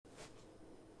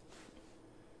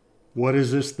What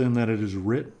is this then that it is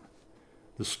written?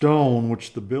 The stone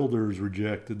which the builders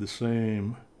rejected, the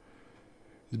same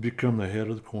is become the head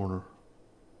of the corner.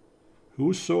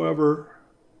 Whosoever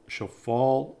shall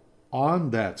fall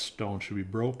on that stone shall be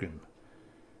broken.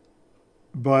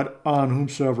 But on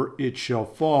whomsoever it shall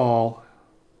fall,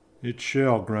 it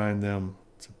shall grind them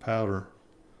to powder.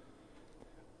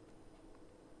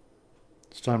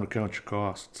 It's time to count your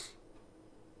costs.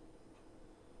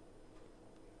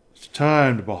 It's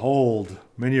time to behold.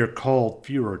 Many are called,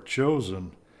 few are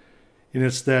chosen. And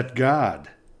it's that God.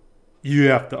 You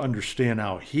have to understand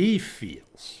how He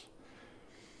feels.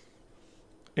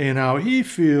 And how He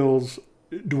feels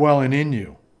dwelling in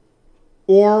you.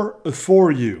 Or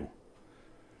for you.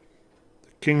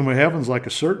 The kingdom of heaven is like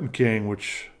a certain king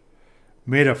which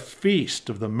made a feast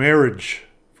of the marriage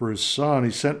for his son.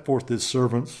 He sent forth his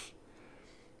servants.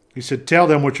 He said, tell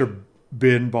them which are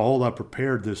bidden, behold, I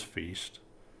prepared this feast.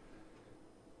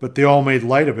 But they all made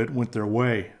light of it and went their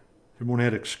way. Everyone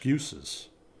had excuses.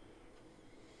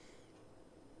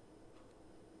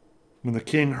 When the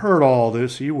king heard all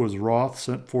this, he was wroth,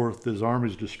 sent forth his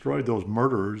armies, destroyed those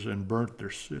murderers, and burnt their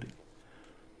city.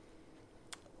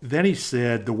 Then he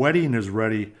said, the wedding is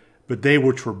ready, but they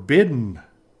which were bidden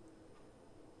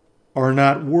are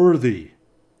not worthy.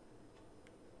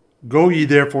 Go ye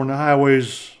therefore in the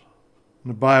highways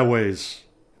and the byways,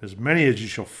 as many as ye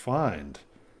shall find,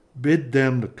 bid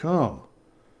them to come.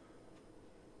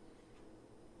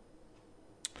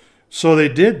 So they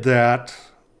did that,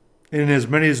 and as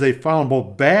many as they found,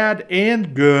 both bad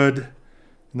and good,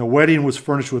 and the wedding was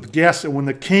furnished with guests. And when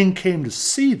the king came to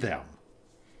see them,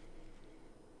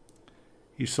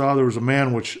 he saw there was a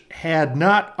man which had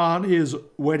not on his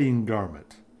wedding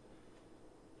garment.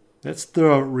 That's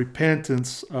the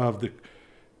repentance of the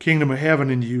kingdom of heaven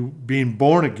and you being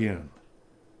born again.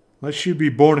 Unless you be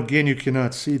born again, you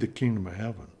cannot see the kingdom of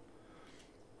heaven.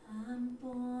 I'm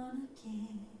born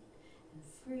again and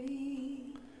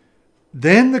free.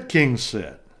 Then the king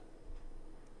said,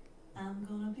 I'm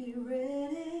gonna be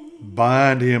ready.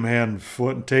 bind him hand and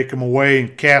foot and take him away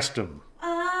and cast him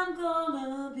I'm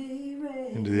gonna be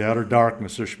ready. into the outer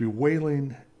darkness. There should be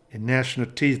wailing and gnashing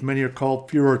of teeth. Many are called,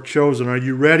 few are chosen. Are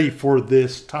you ready for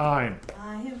this time?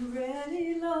 I am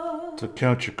ready, Lord. To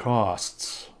count your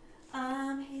costs.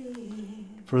 I'm here.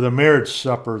 For the marriage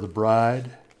supper, the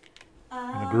bride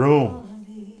and the groom.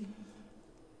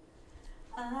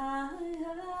 I'm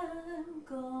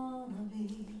gonna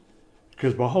be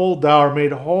Because behold, thou art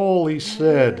made whole, he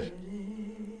said.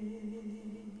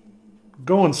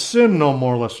 Go and sin no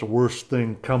more, lest the worst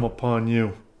thing come upon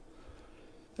you.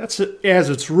 That's it, as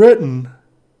it's written,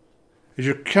 as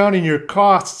you're counting your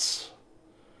costs.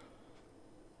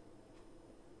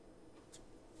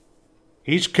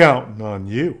 He's counting on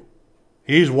you.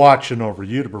 He's watching over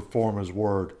you to perform his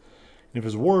word. And if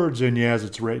his word's in you as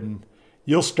it's written,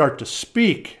 you'll start to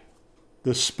speak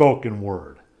the spoken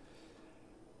word.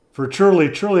 For truly,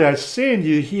 truly, I say unto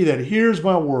you, he that hears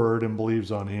my word and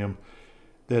believes on him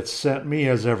that sent me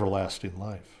has everlasting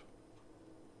life,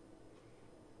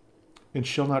 and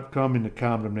shall not come into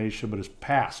condemnation, but is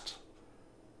passed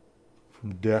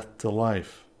from death to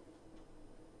life.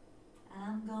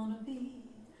 I'm gonna be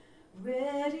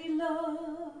ready, Lord.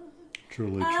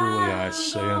 Truly, truly, I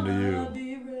say unto you,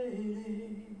 Be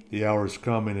ready. the hour is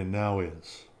coming, and now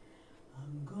is,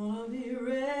 I'm gonna be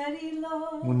ready,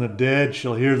 Lord. when the dead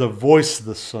shall hear the voice of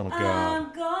the Son of God,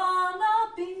 I'm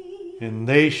gonna be and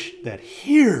they that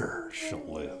hear shall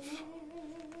live.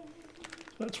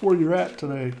 That's where you're at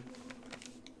today.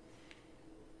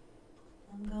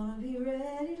 I'm gonna be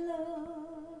ready, Lord.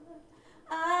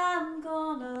 I'm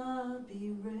gonna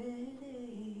be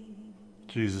ready.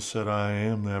 Jesus said, I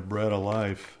am that bread of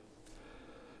life.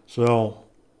 So,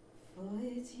 For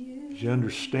it's you as you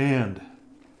understand,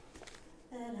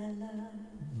 that I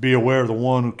love. be aware of the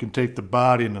one who can take the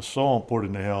body and the soul and put it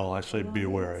into hell. I say, be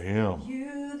aware of him.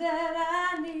 You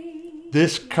that I need.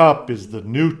 This cup is the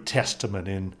New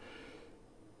Testament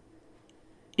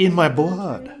in my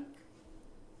blood.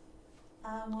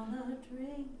 I wanna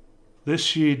drink.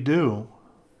 This ye do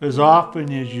as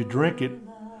often as you drink it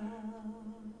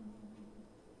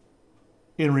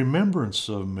in remembrance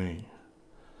of me.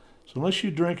 So unless you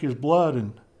drink his blood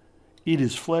and eat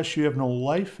his flesh, you have no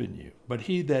life in you. But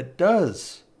he that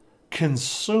does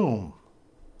consume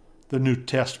the New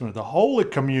Testament, the Holy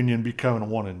Communion, becoming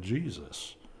one in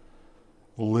Jesus,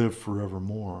 will live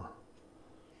forevermore.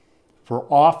 For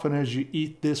often as you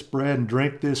eat this bread and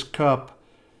drink this cup,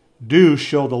 do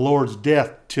show the Lord's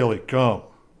death till he come.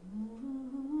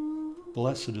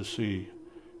 Blessed is he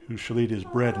who shall eat his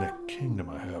bread in the kingdom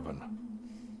of heaven.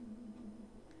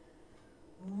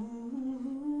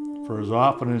 For as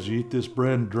often as ye eat this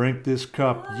bread and drink this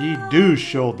cup, ye do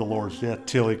show the Lord's death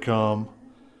till he come.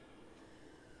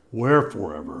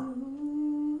 Wherefore ever,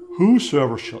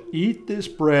 whosoever shall eat this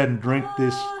bread and drink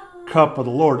this cup of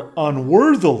the Lord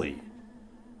unworthily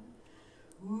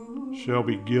shall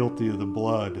be guilty of the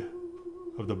blood,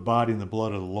 of the body and the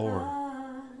blood of the Lord.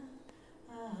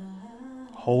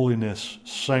 Holiness,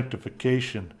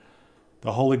 sanctification,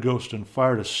 the Holy Ghost and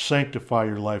fire to sanctify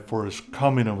your life for his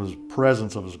coming of his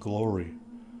presence, of his glory.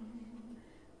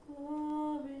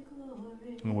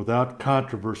 And without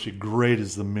controversy, great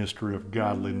is the mystery of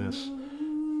godliness.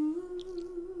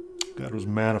 God was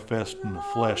manifest in the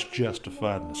flesh,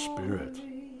 justified in the spirit.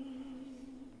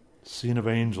 Seen of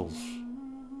angels,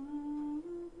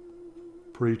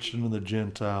 preached unto the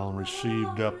Gentile, and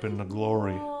received up in the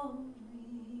glory.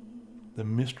 The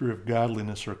mystery of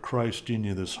godliness, or Christ in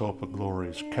you, this hope of glory,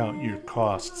 is count your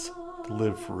costs to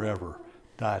live forever,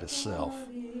 die to self,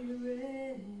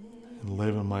 and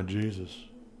live in my Jesus.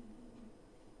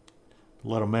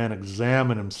 Let a man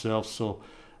examine himself, so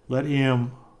let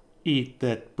him eat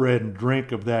that bread and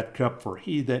drink of that cup. For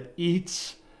he that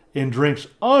eats and drinks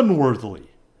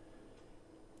unworthily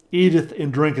eateth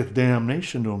and drinketh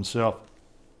damnation to himself,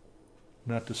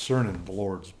 not discerning the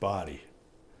Lord's body.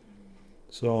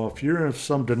 So if you're in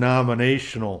some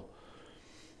denominational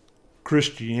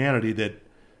Christianity that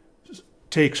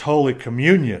takes Holy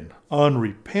Communion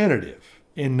unrepentative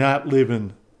and not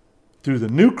living through the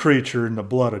new creature in the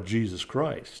blood of Jesus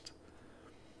Christ,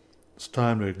 it's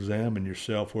time to examine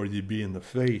yourself whether you be in the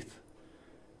faith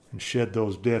and shed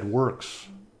those dead works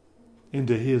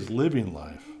into his living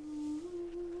life,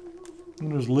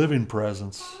 in his living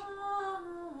presence.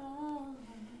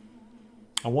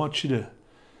 I want you to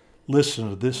listen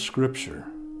to this scripture.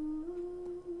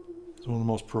 It's one of the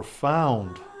most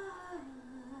profound,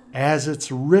 as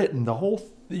it's written,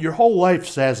 your whole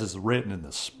life as it's written in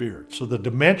the Spirit. So the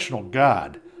dimensional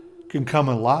God can come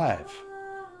alive.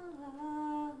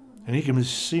 And he can be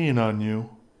seen on you.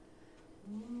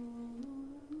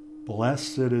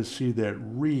 Blessed is he that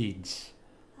reads,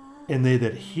 and they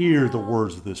that hear the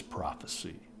words of this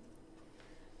prophecy,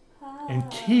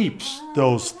 and keeps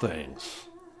those things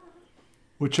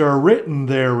which are written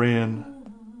therein,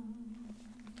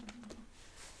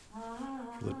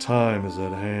 for the time is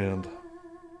at hand.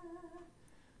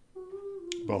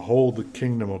 Behold, the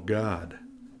kingdom of God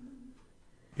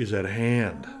is at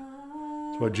hand.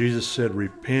 That's why Jesus said,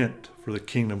 repent, for the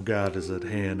kingdom of God is at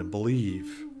hand, and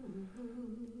believe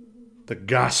the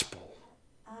gospel,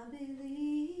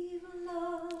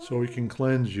 so he can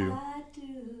cleanse you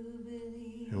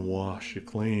and wash you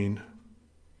clean.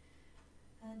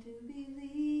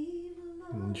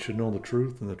 And you should know the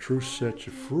truth, and the truth sets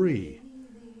you free.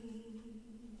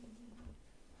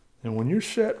 And when you're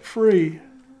set free,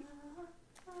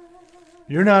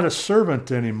 you're not a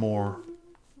servant anymore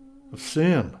of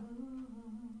sin.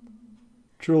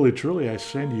 Truly, truly, I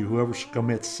say to you, whoever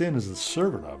commits sin is the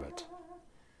servant of it.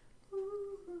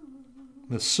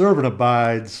 The servant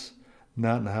abides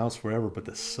not in the house forever, but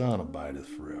the Son abideth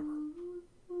forever.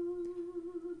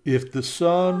 If the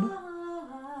Son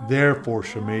therefore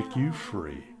shall make you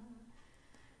free,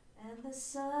 and the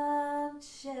Son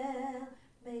shall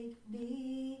make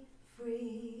me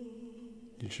free,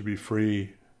 you should be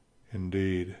free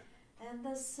indeed. and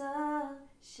the Son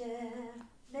shall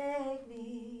make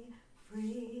me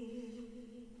free.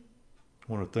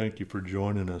 I want to thank you for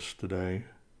joining us today.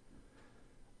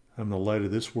 I'm the light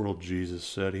of this world, Jesus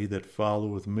said. He that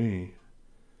followeth me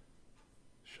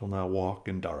shall not walk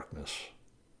in darkness,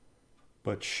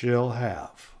 but shall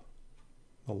have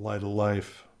the light of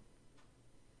life.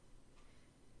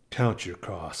 Count your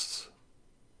costs.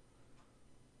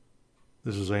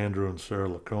 This is Andrew and Sara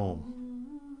LaCombe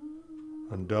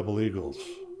on Double Eagles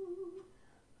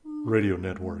Radio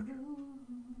Network.